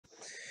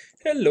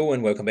Hello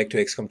and welcome back to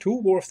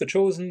XCOM2, War of the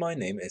Chosen. My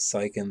name is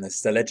Syken. This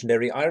is the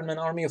Legendary Ironman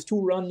Army of 2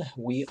 run.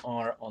 We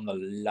are on the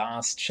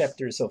last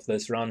chapters of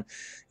this run.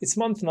 It's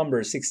month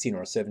number 16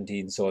 or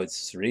 17, so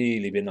it's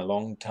really been a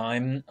long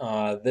time.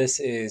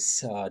 This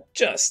is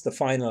just the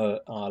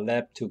final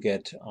lap to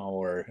get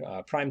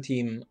our Prime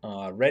team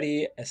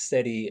ready,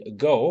 steady,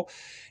 go.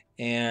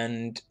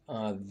 And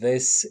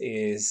this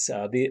is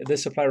the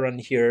supply run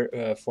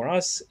here for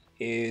us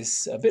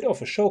is a bit of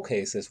a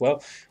showcase as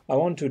well. I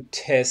want to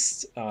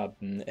test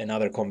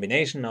another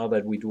combination now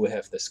that we do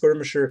have the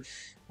skirmisher.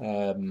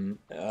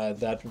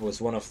 That was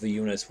one of the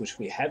units which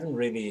we haven't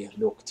really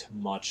looked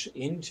much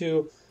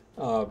into.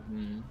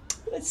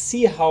 Let's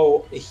see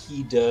how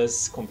he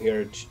does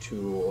compared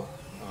to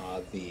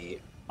the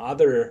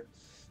other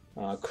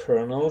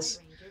kernels.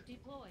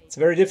 It's a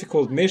very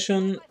difficult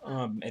mission,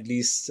 at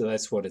least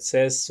that's what it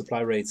says.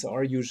 Supply rates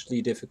are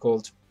usually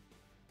difficult.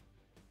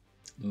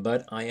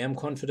 But I am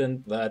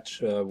confident that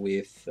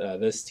with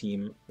this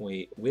team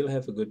we will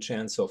have a good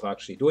chance of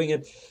actually doing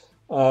it.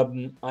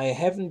 I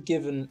haven't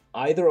given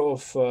either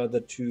of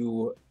the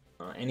two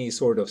any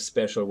sort of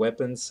special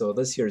weapons, so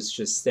this here is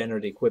just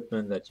standard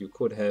equipment that you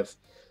could have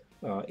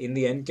in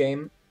the end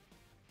game.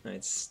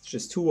 It's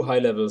just two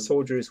high-level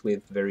soldiers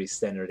with very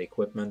standard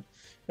equipment.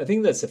 I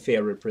think that's a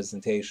fair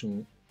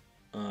representation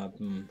of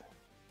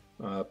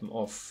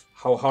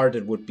how hard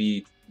it would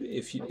be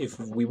if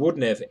we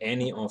wouldn't have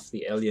any of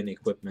the alien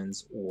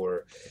equipments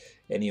or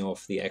any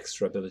of the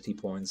extra ability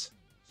points.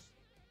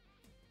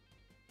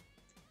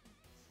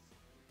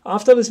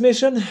 After this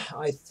mission,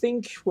 I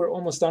think we're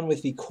almost done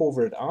with the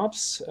covert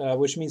ops,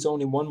 which means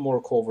only one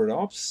more covert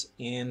ops,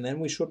 and then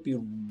we should be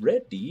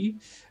ready.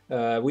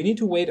 We need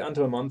to wait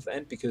until month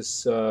end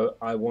because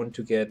I want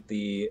to get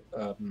the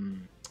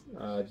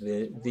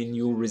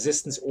new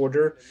resistance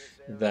order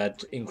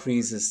that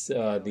increases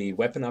the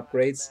weapon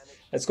upgrades.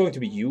 That's going to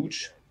be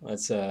huge.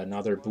 That's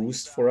another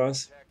boost for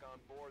us.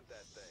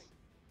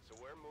 So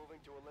we're moving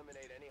to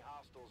eliminate any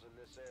hostiles in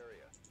this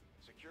area.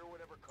 Secure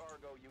whatever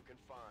cargo you can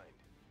find.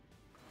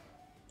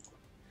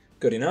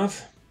 Good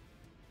enough.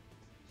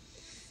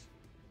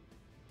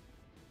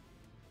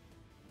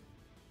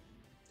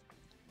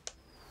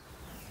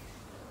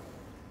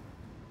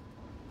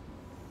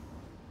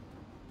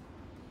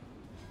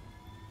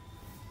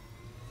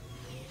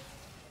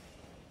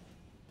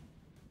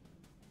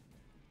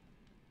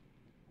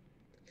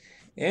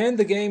 And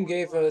the game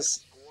gave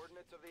us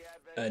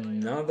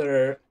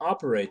another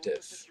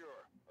operative.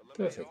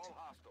 Perfect.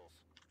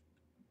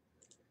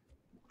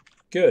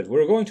 Good.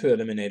 We're going to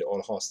eliminate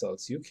all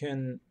hostiles. You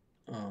can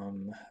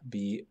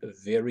be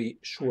very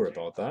sure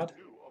about that.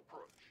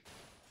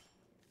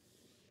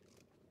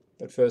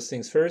 But first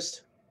things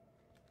first.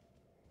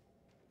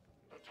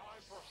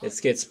 Let's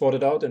get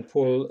spotted out and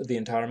pull the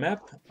entire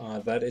map.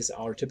 That is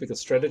our typical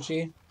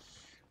strategy.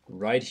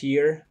 Right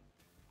here.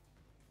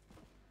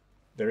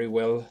 Very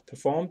well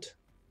performed.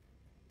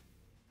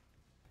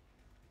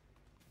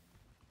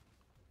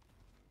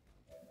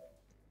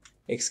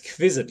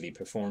 Exquisitely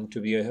performed,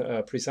 to be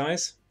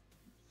precise.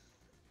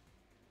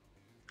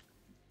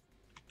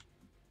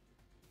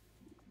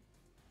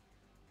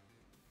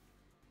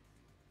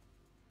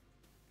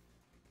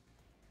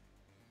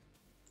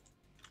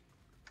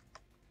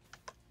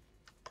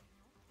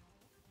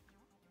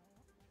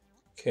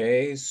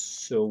 Okay,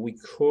 so we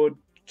could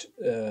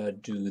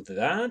do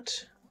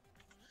that.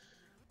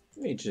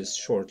 Let me just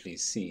shortly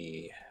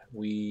see.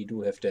 We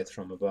do have death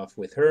from above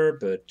with her,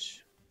 but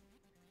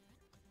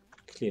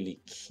clearly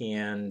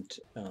can't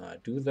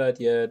do that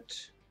yet.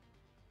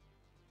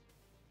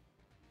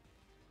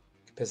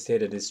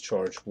 Capacitated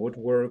discharge would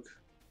work.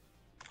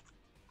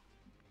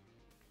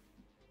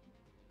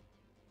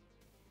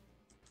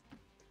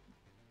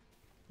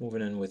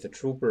 Moving in with the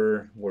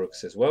trooper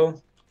works as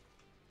well.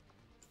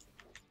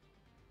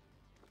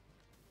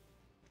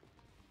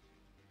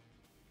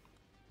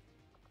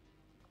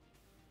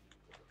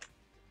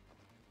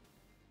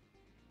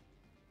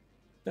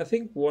 I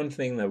think one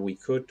thing that we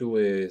could do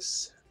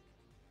is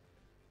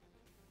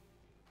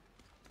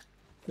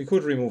we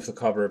could remove the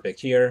cover back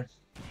here.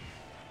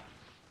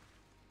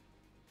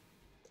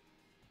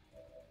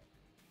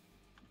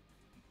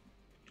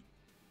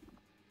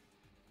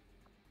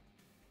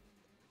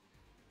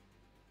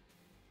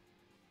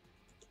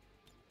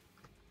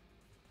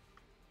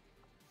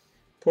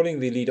 Pulling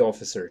the lead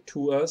officer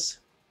to us.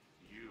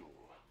 You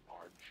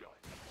are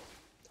judged.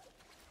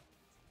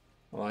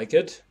 I like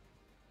it.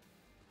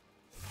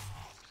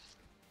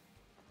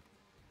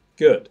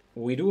 Good.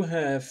 We do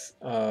have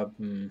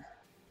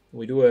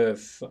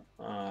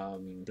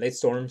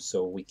Bladestorm,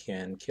 so we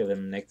can kill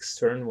him next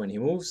turn when he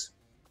moves.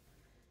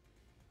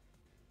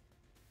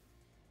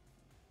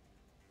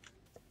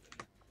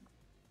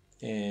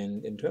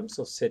 And in terms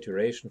of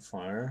saturation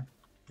fire,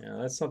 yeah,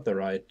 that's not the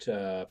right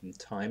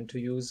time to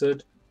use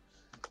it.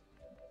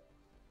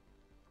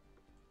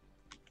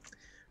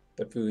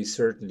 But we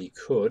certainly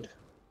could.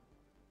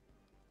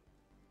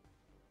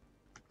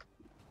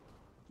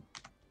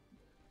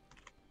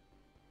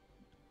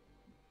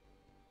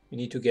 We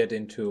need to get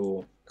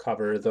into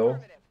cover though.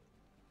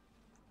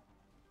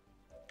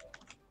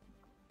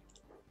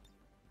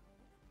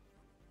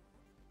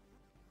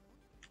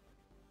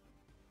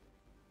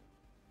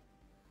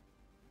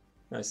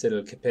 Nice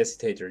little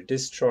capacitator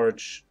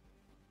discharge.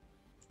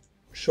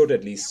 Should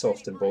at least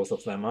soften both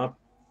of them up.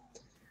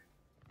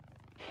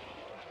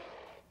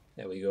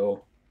 There we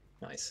go.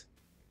 Nice.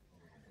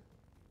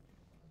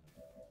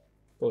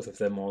 Both of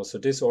them also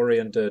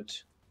disoriented.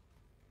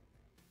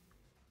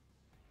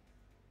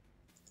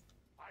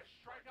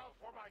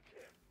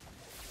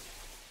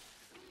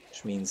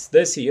 Which means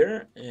this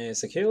here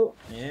is a kill,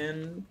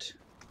 and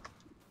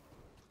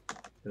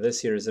this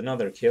here is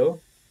another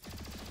kill.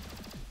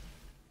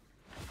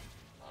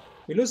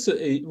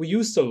 We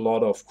used a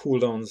lot of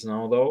cooldowns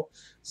now, though,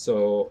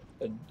 so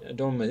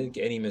don't make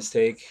any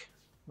mistake.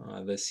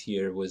 This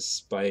here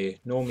was by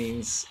no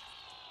means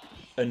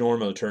a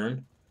normal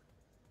turn.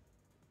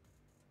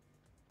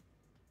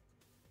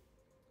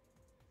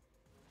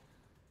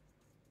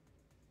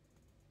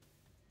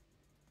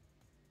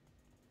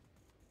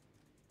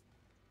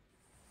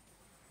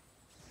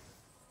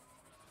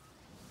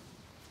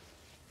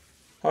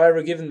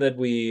 However, given that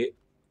we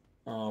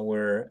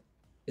were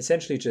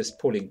essentially just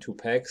pulling 2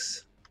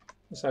 packs,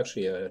 it's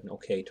actually an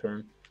okay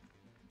turn.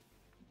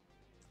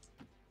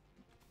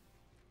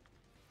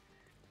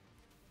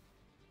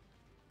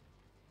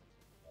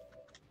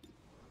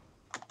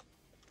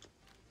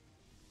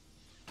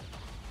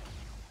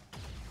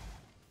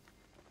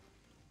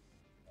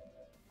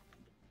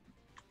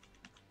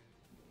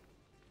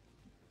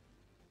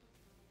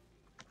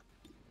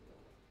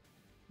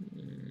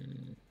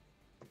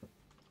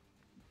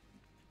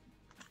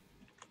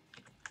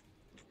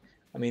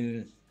 I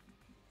mean,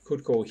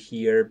 could go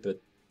here,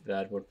 but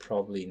that would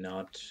probably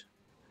not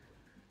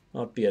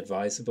be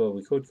advisable.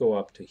 We could go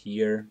up to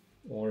here,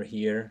 or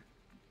here,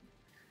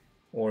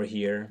 or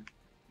here.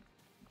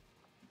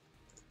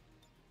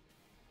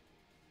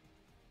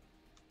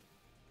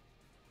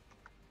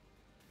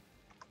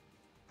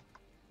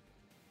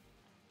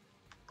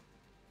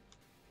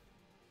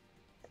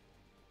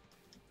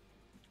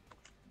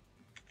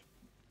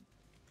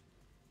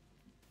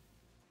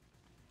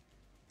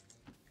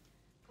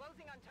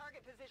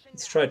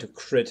 Let's try to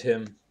crit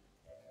him.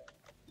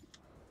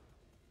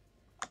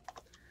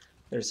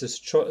 There's a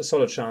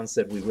solid chance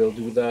that we will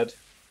do that.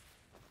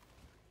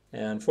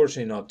 And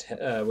unfortunately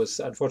was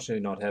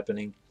unfortunately not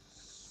happening.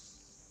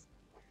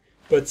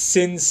 But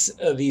since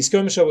the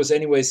skirmisher was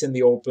anyways in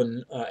the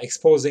open,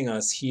 exposing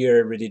us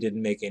here really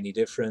didn't make any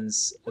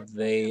difference.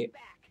 They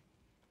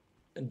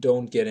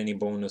don't get any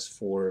bonus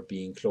for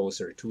being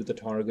closer to the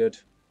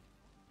target.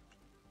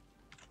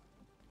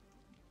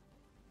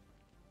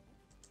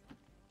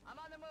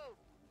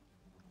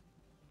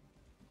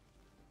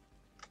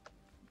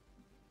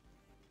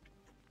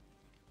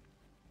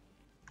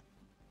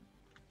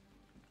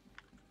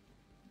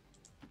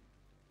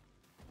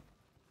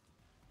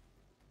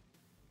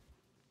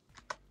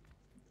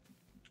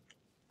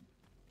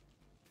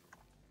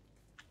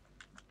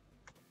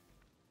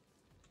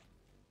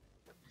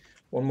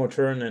 One more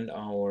turn and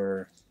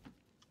our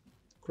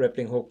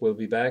grappling hook will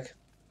be back.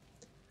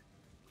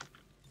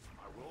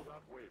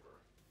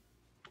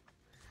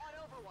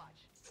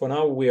 For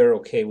now we are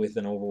okay with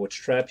an Overwatch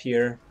trap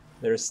here.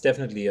 There's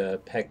definitely a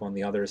pack on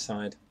the other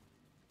side.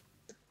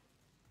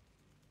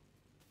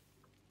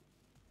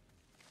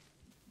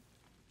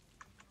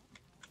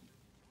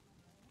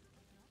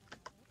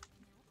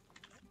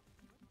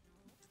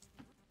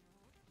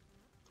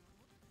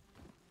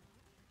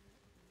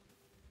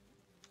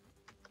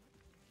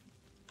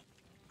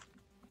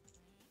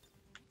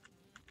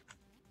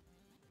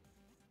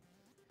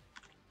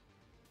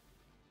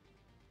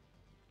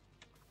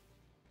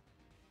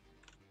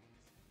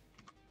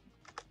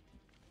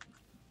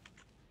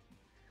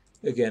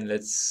 Again,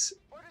 let's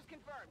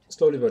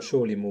slowly but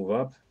surely move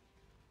up.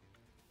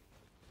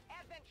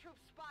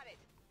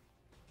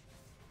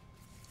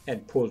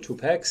 And pull 2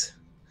 packs.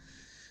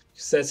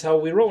 Because that's how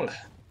we roll.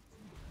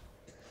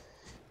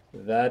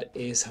 That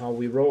is how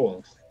we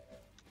roll.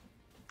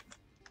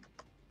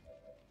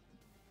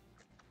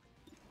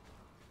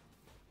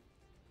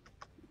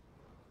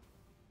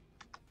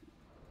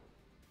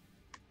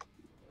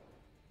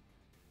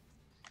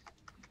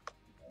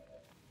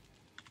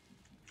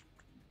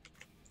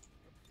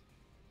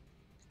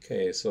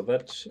 Okay, so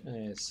that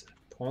is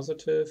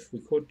positive. We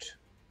could...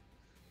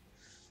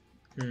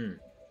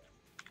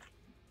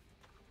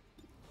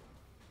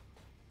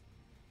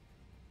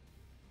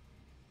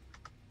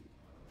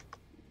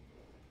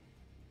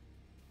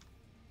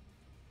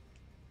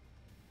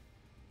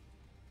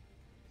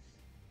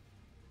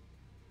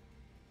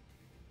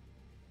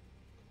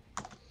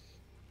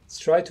 Let's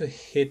try to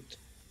hit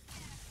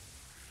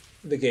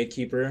the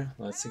gatekeeper.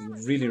 That's a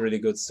really, really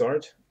good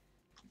start.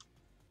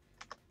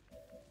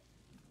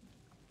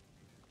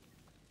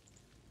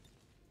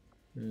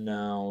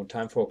 Now,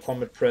 time for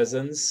combat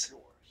presence.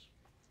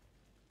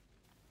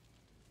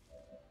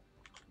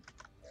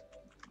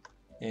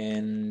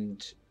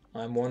 And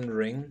I'm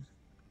wondering...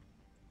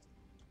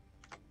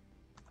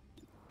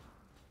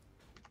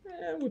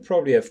 we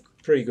probably have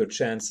pretty good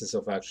chances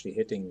of actually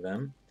hitting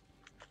them.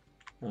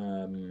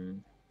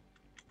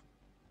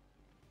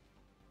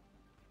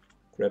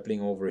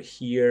 Grappling over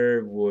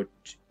here would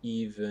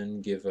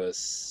even give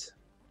us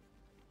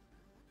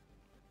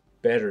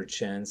better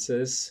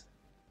chances.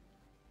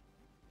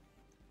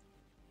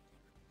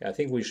 Yeah, I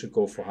think we should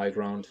go for high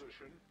ground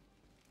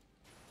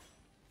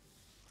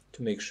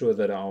to make sure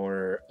that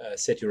our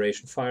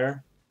saturation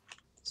fire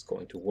is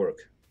going to work.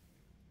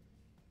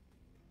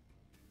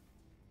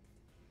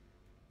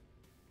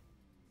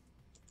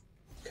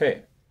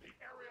 Okay.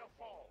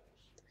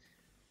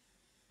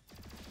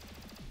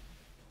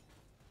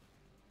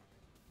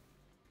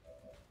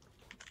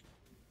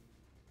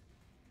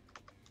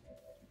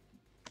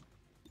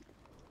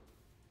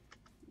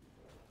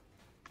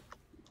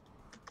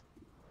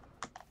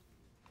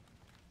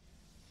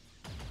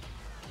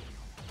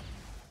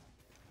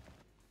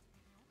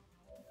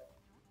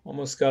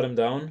 Almost got him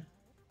down.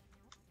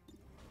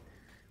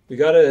 We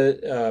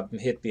gotta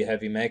hit the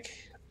heavy mech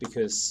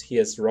because he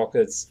has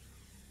rockets,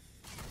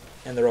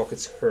 and the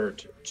rockets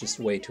hurt just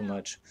way too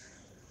much.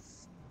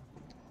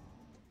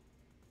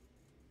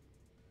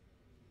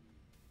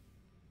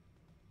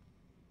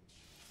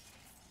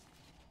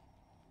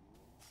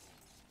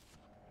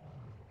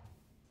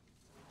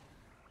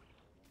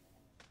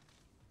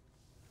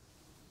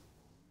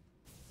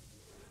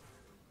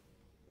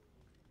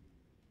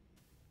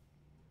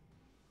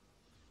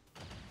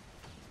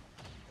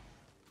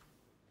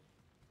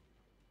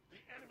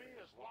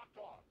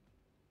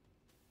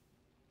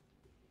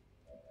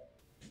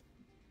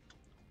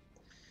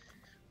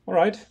 All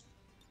right.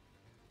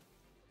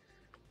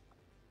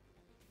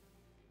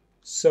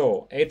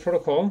 So 8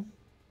 protocol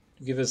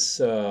to give us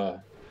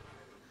an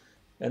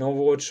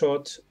overwatch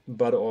shot,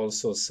 but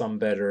also some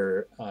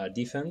better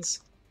defense.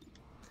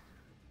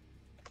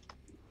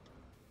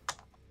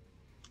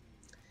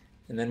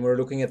 And then we're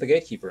looking at the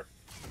gatekeeper.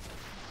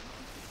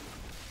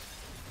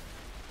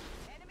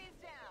 Enemies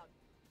down.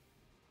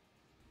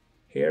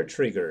 Hair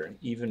trigger,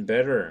 even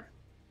better.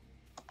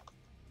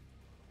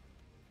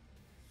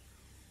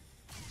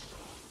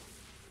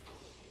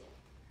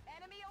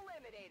 Enemy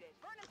eliminated.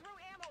 Burning through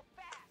ammo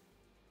fast.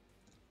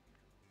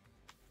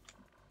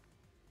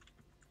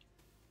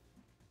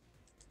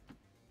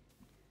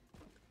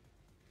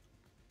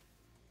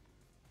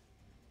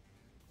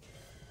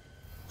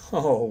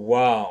 Oh,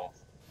 wow.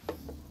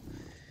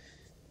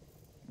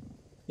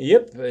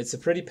 Yep, it's a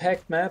pretty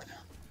packed map.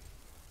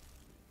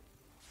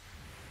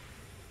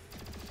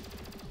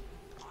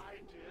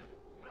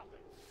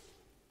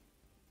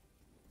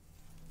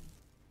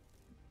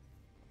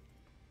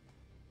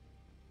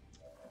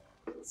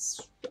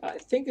 I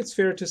think it's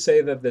fair to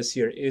say that this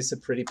here is a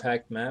pretty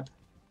packed map.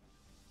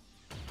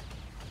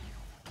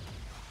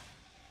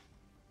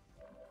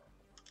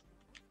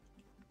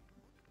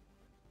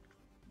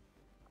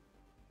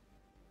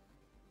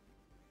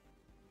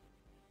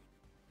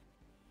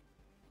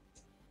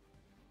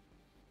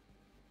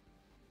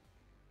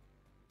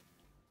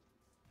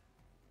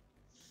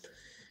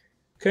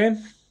 Okay,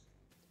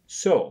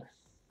 so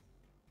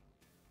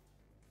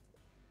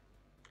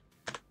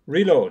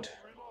reload.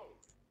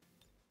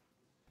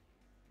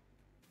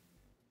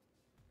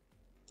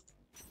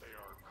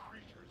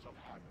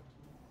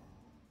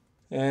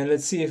 And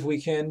let's see if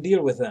we can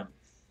deal with them.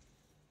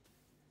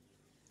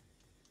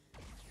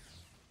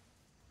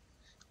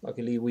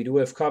 Luckily, we do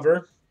have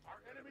cover.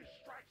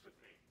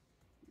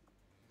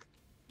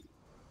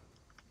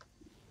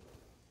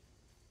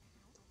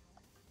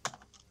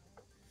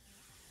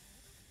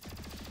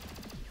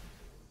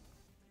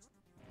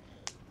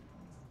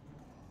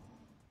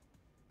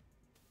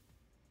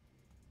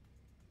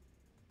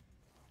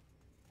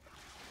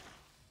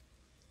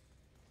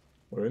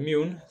 We're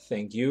immune,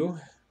 thank you.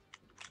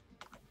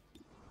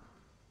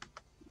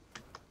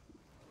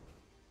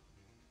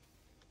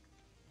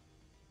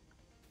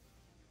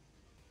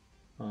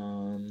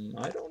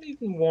 I don't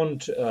even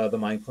want the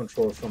mind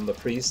control from the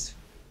priest.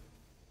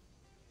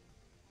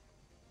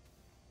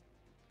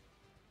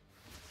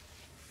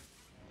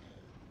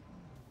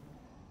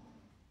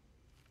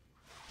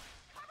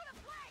 Cover the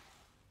flank.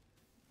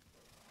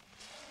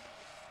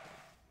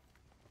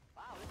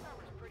 Wow, this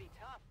armor's pretty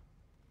tough.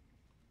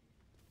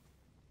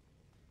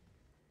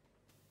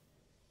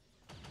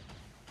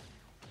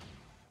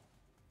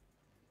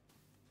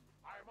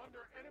 I am under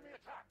enemy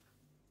attack.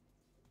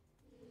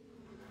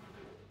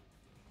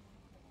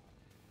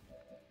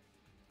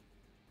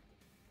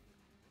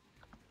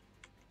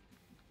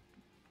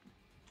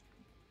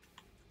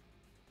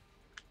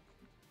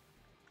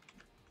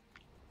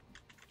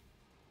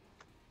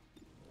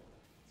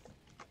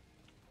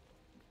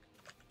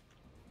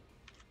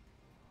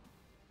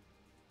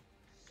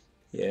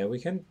 Yeah, we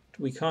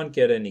can't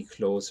get any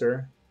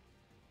closer.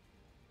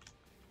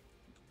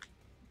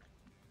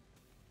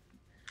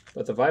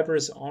 But the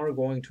Vipers are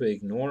going to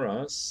ignore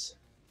us,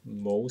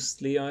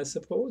 mostly, I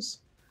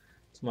suppose.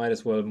 So might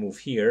as well move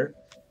here.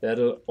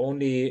 That'll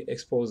only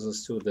expose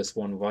us to this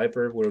one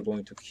Viper. We're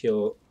going to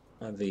kill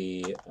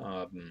the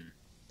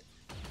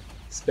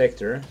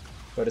Spectre,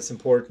 but it's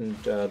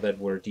important that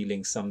we're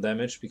dealing some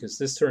damage because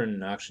this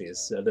turn actually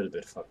is a little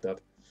bit fucked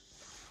up.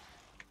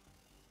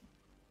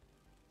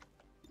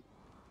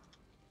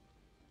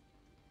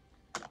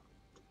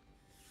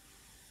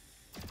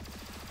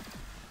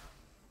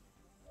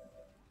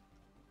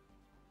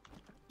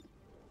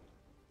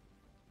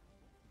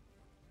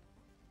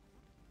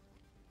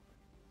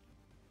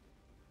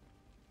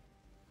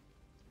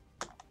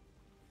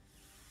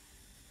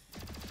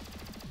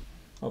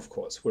 Of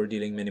course, we're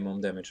dealing minimum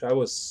damage. I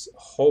was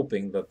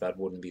hoping that that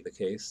wouldn't be the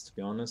case, to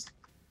be honest.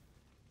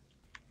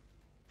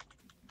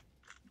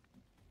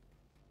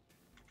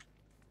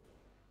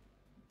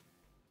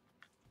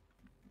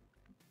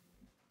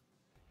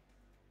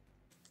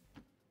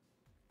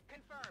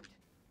 Confirmed.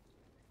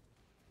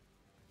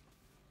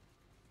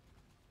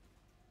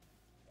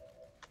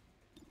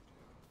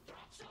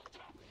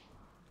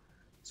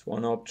 It's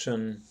one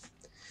option.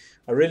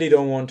 I really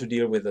don't want to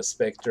deal with a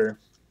Spectre,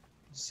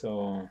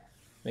 so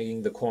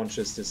making the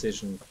conscious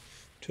decision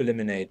to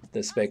eliminate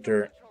the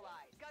Spectre.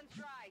 Neutralized. Guns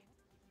dry.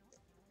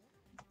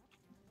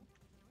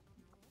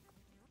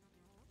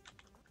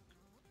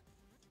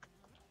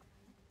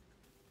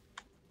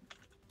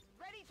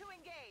 Ready to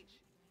engage.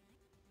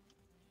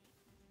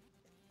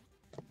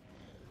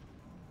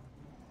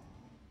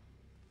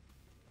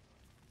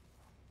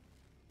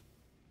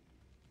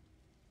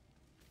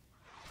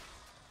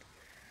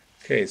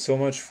 Okay, so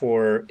much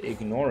for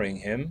ignoring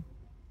him,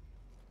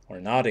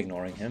 or not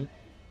ignoring him.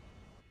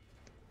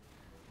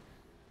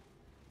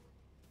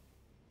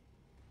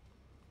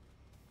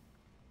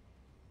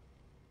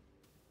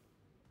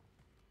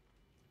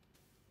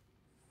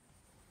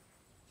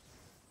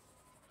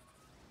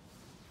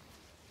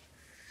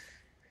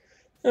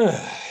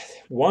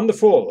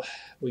 Wonderful.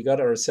 We got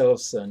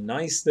ourselves a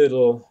nice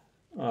little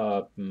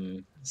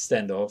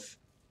standoff.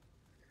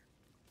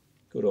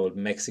 Good old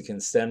Mexican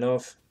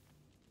standoff.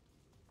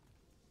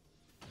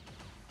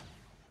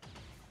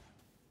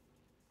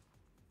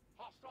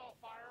 Hostile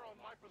fire on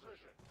my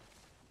position.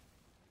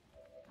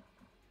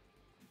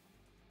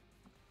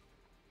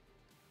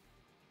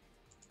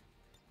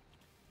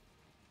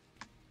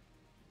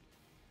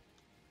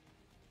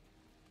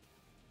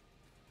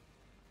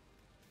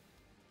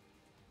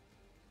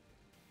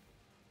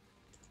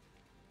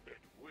 It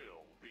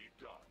will be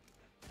done.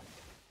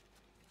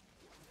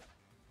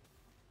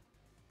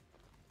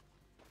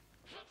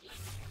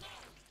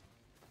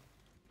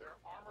 Their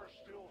armor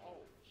still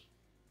holds.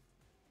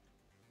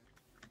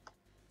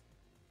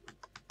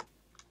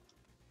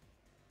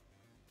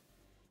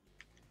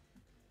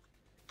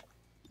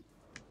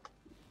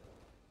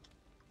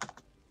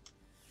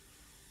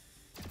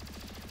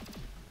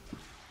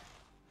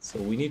 So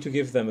we need to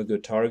give them a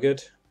good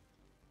target.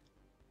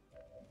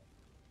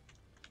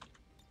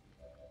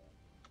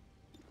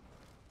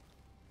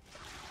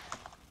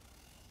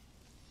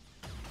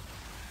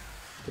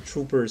 The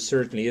trooper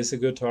certainly is a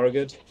good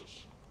target.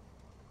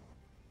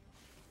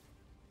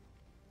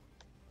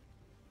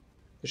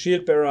 The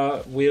shield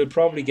bearer will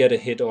probably get a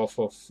hit off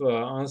of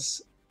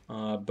us,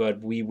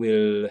 but we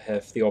will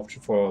have the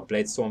option for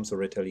blade storms or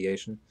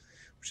retaliation,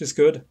 which is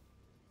good.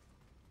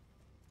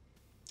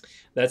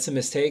 That's a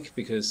mistake,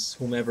 because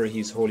whomever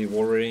he's holy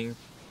warrioring,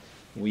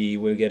 we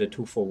will get a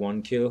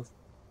 2-for-1 kill.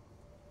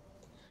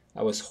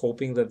 I was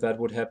hoping that that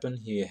would happen.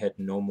 He had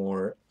no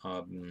more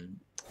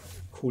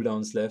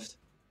cooldowns left.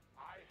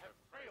 I have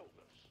failed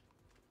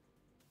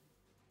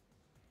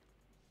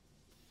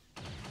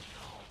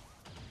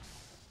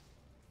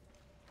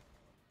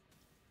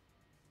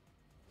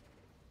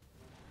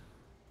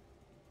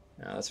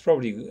us. That's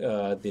probably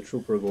the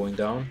trooper going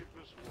down. Save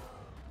this world.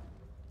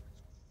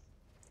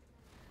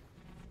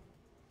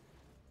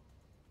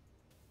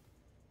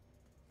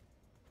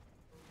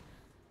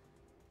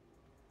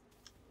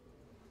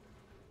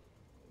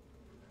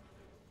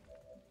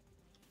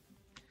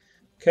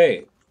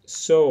 Okay,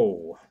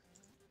 so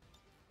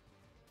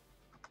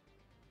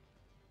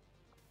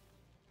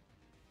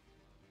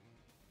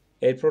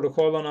aid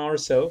protocol on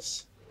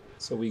ourselves,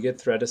 so we get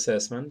threat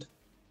assessment.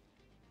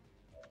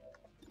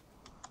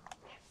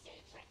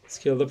 Let's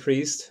kill the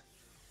priest.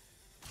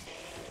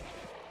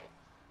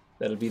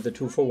 That'll be the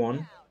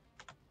 2-for-1.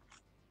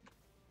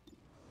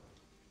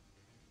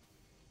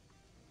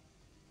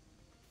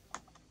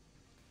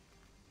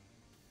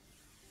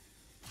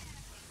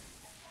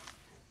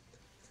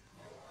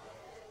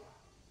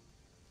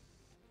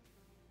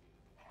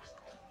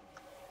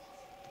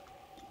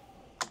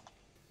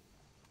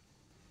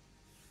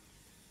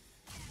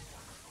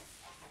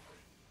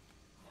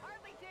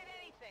 Hardly did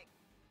anything.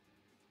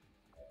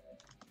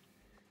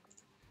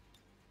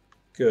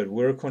 Good,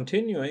 we're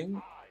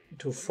continuing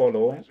to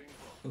follow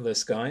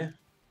this guy. It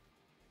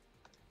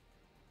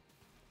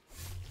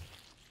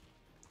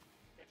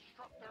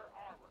struck their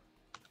armor.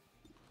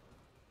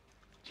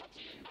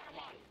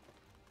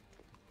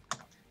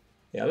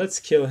 Yeah, let's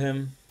kill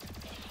him.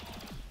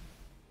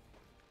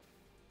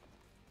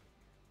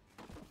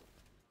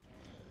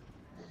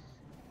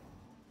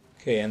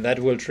 Okay, and that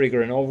will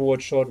trigger an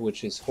Overwatch shot,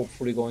 which is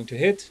hopefully going to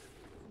hit.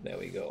 There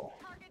we go.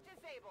 Target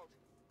disabled.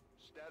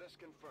 Status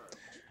confirmed.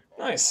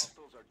 All Nice.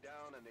 hostiles are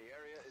down and the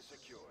area is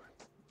secure.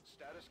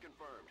 Status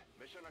confirmed.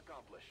 Mission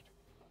accomplished.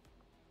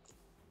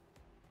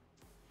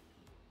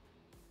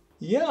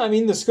 Yeah, I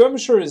mean, the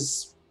skirmisher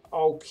is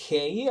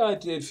okay.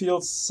 It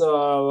feels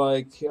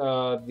like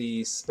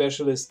the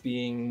specialist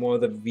being more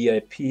the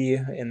VIP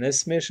in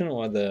this mission,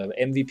 or the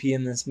MVP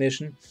in this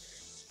mission.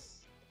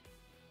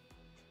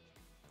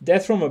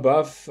 Death from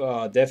above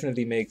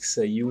definitely makes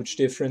a huge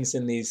difference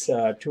in these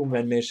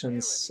two-man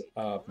missions.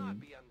 I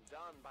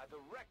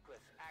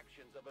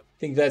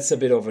think that's a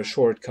bit of a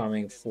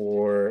shortcoming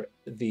for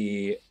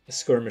the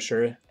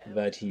skirmisher,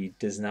 that he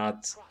does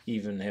not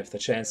even have the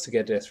chance to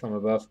get death from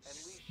above. And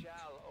we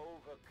shall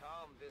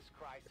overcome this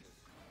crisis.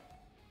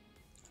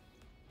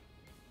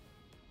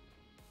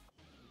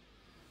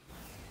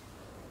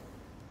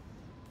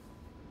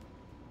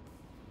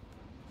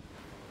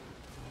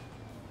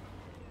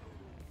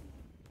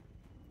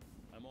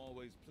 I'm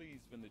always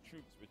pleased when the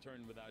troops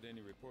return without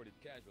any reported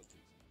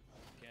casualties.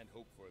 Can't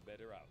hope for a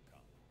better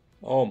outcome.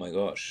 Oh my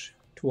gosh,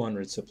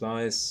 200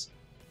 supplies,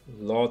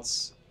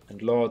 lots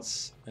and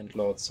lots and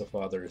lots of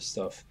other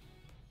stuff.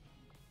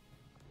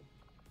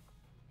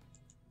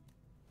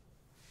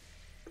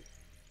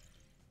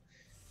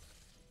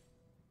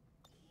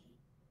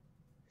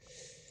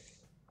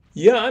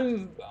 Yeah,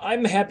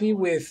 I'm happy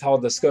with how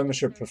the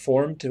skirmisher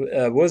performed.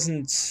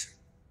 Wasn't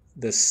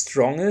the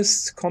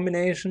strongest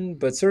combination,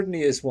 but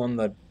certainly is one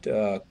that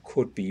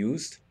could be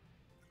used.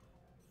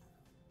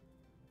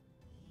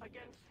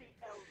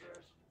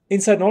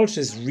 Inside knowledge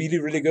is really,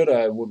 really good.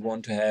 I would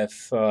want to have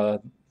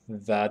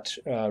that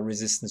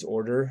resistance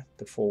order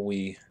before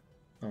we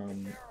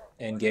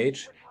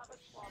engage.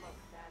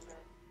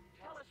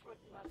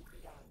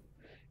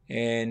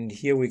 And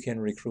here we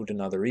can recruit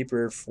another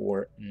Reaper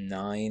for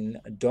 9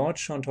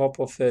 dodge on top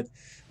of it.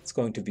 It's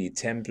going to be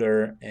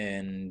Templar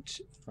and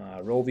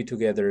Roby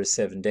together,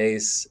 7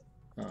 days.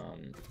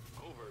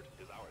 Covert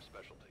is our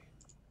specialty.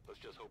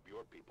 Let's just hope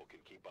your people can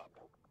keep up.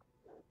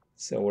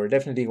 So we're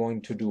definitely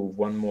going to do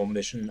one more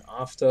mission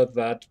after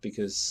that,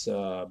 because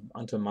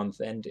until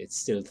month end it's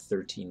still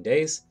 13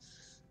 days.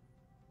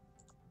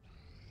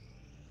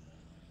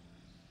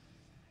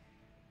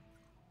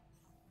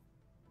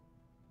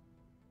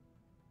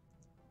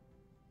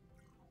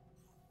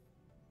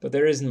 But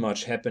there isn't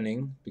much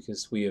happening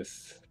because we have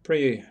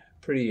pretty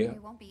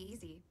It won't be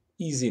easy.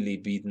 easily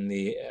beaten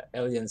the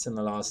aliens in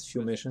the last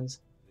few missions.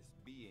 This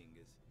being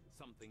is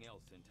something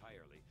else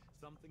entirely,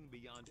 something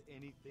beyond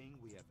anything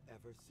we have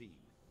ever seen.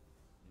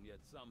 And yet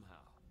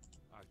somehow,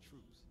 our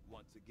troops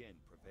once again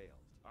prevailed.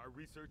 Our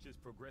research is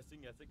progressing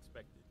as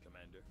expected,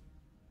 Commander.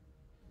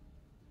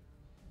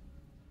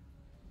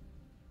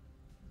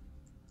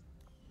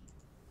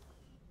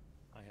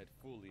 I had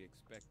fully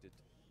expected.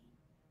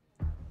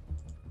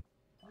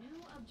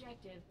 New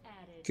objective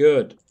added.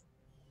 Good.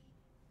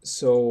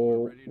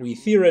 So we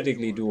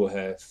theoretically do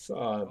have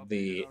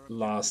the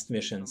last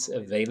missions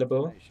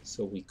available,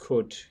 so we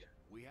could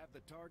We have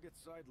the target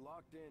site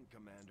locked in,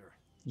 Commander.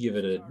 give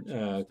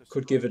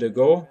it a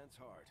go,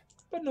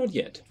 but not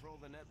yet. Control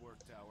the network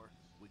tower.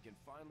 We can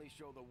finally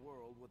show the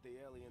world what the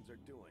aliens are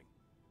doing.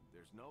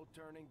 There's no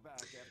turning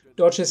back after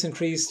Dodge has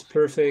increased,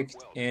 perfect,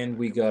 and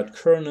we got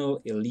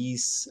Colonel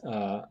Elise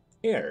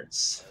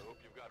Ayres. I hope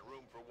you've got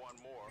room for one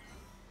more.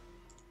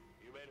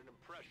 You made an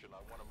impression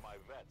on one of my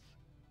vets,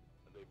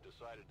 and they've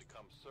decided to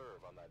come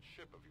serve on that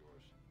ship of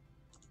yours.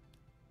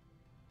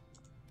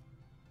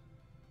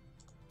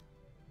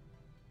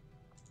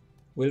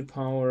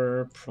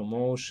 Willpower,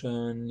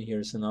 promotion,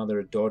 here's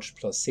another dodge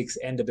 +6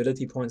 and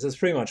ability points. That's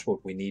pretty much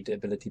what we need,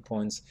 ability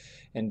points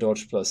and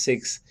dodge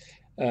 +6.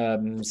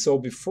 So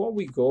before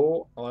we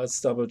go, let's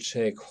double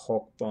check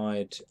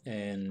Hawkbite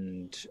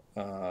and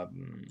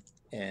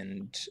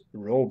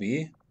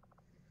Roby.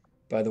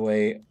 By the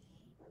way,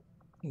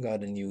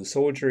 got a new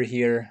soldier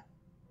here.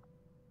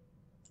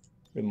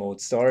 Remote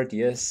start,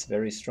 yes,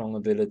 very strong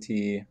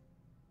ability.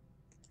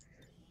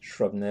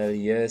 Shrapnel,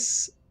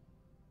 yes.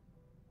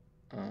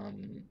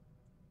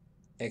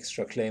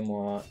 Extra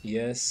Claymore,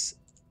 yes.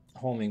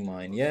 Homing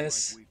Mine,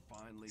 yes.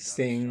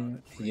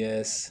 Sting,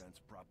 yes.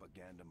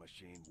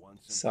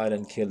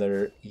 Silent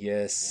Killer,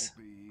 yes.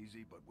 Won't be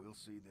easy, but we'll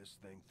see this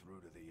thing through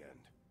to the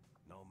end,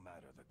 no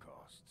matter the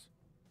costs.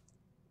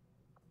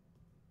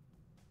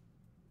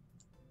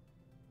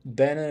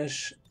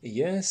 Banish,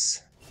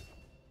 yes.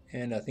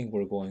 And I think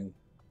we're going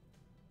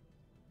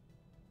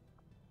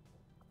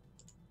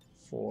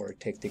for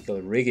Tactical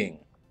Rigging.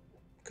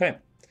 Okay,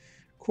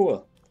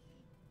 cool.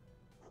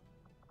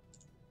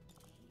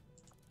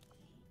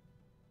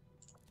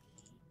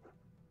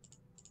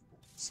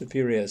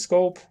 Superior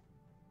Scope.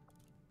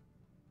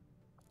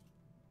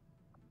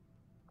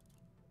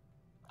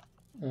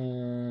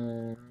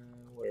 Where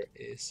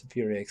is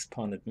Superior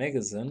Expanded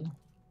Magazine?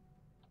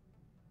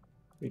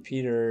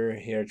 Repeater,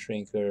 hair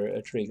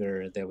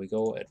trigger, there we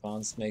go,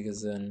 advanced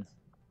magazine.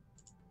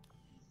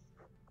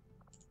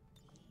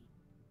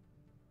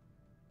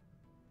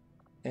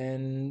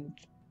 And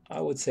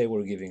I would say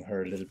we're giving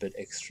her a little bit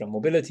extra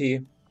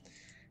mobility.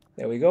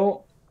 There we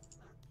go.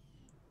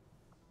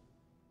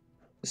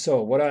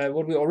 So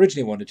what we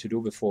originally wanted to do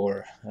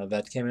before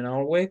that came in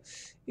our way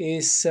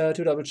is to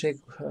double check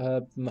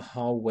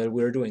how well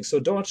we're doing. So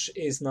Dodge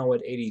is now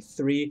at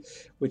 83,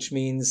 which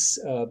means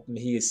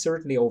he is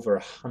certainly over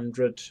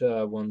 100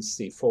 once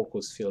the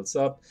focus fills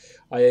up.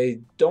 I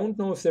don't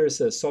know if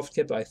there's a soft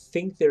cap. I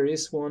think there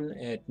is one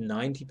at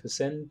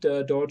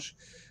 90% Dodge.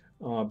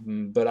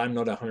 but I'm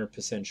not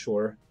 100%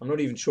 sure. I'm not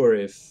even sure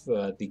if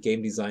the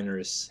game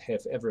designers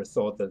have ever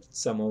thought that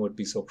someone would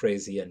be so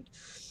crazy and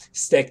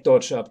stack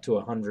dodge up to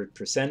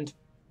 100%.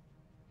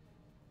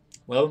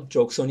 Well,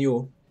 joke's on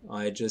you.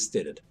 I just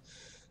did it.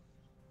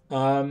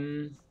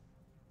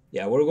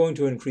 Yeah, we're going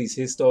to increase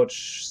his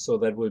dodge, so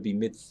that will be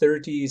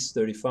mid-30s,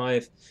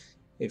 35.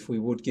 If we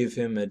would give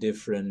him a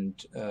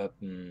different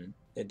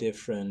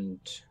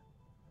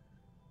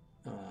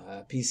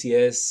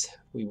PCS,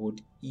 we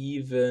would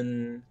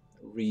even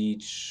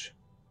reach.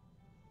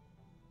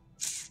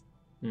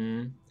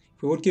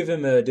 If we would give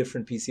him a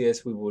different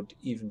PCS, we would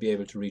even be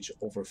able to reach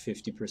over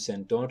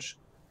 50% dodge.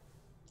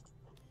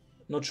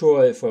 Not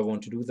sure if I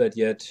want to do that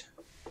yet.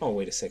 Oh,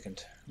 wait a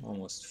second.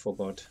 Almost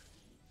forgot.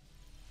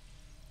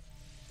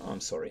 I'm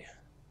sorry.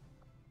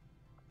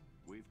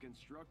 We've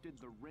constructed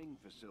the ring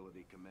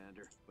facility,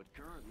 Commander, but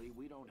currently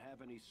we don't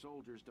have any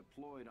soldiers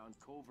deployed on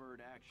covert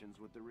actions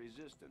with the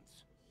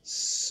Resistance.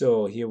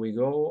 So here we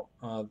go.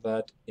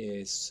 That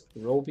is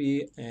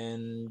Roby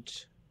and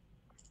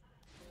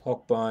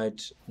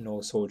Hawkbite.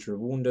 No soldier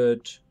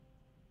wounded.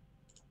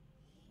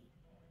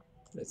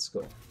 Let's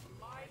go.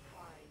 My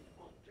kind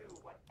will do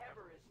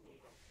whatever is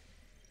needed.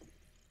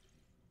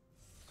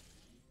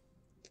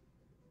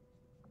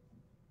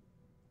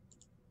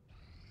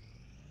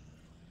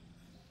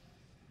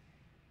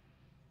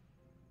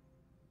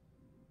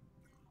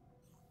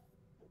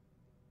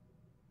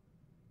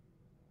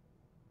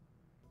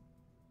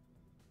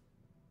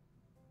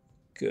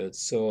 Good.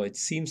 So it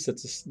seems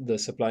that the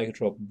supply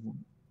drop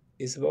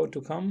is about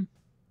to come.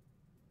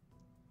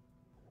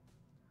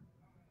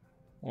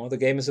 Or the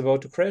game is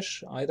about to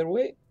crash. Either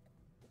way.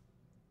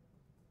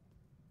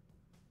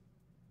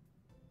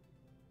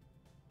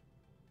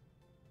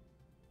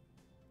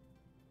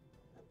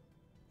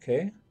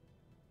 Okay.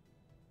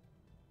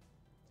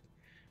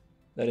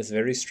 That is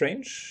very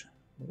strange.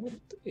 What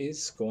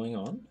is going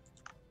on?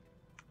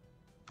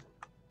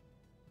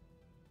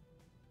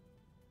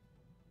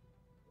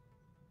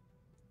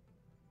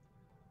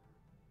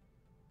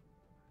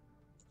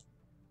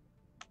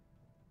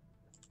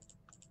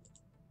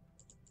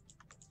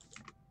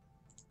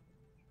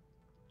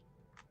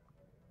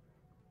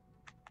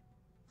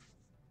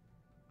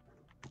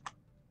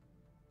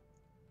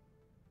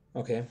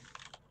 Okay.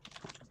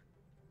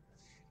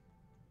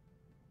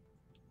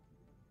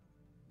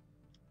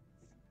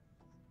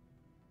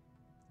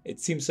 It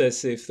seems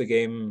as if the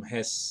game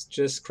has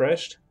just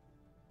crashed.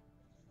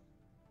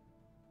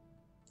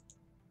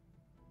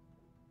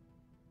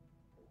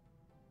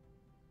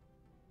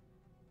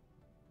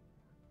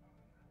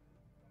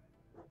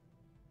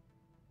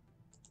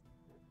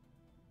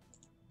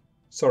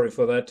 Sorry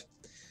for that.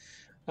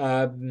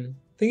 I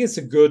think it's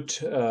a good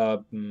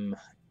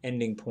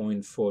ending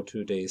point for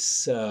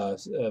today's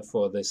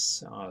for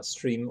this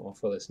stream or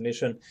for this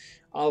mission.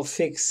 I'll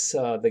fix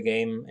the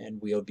game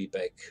and we'll be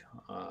back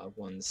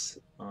once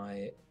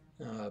I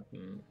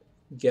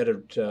get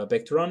it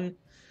back to run.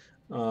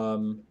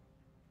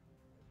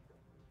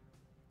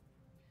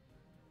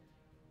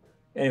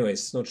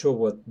 Anyways, not sure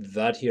what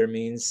that here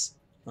means.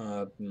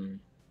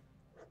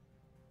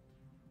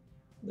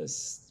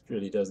 This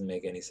really doesn't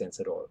make any sense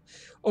at all.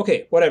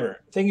 Okay, whatever.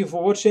 Thank you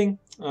for watching,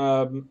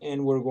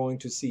 and we're going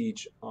to see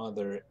each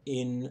other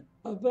in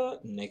the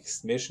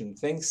next mission.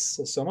 Thanks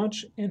so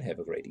much and have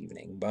a great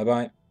evening. Bye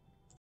bye.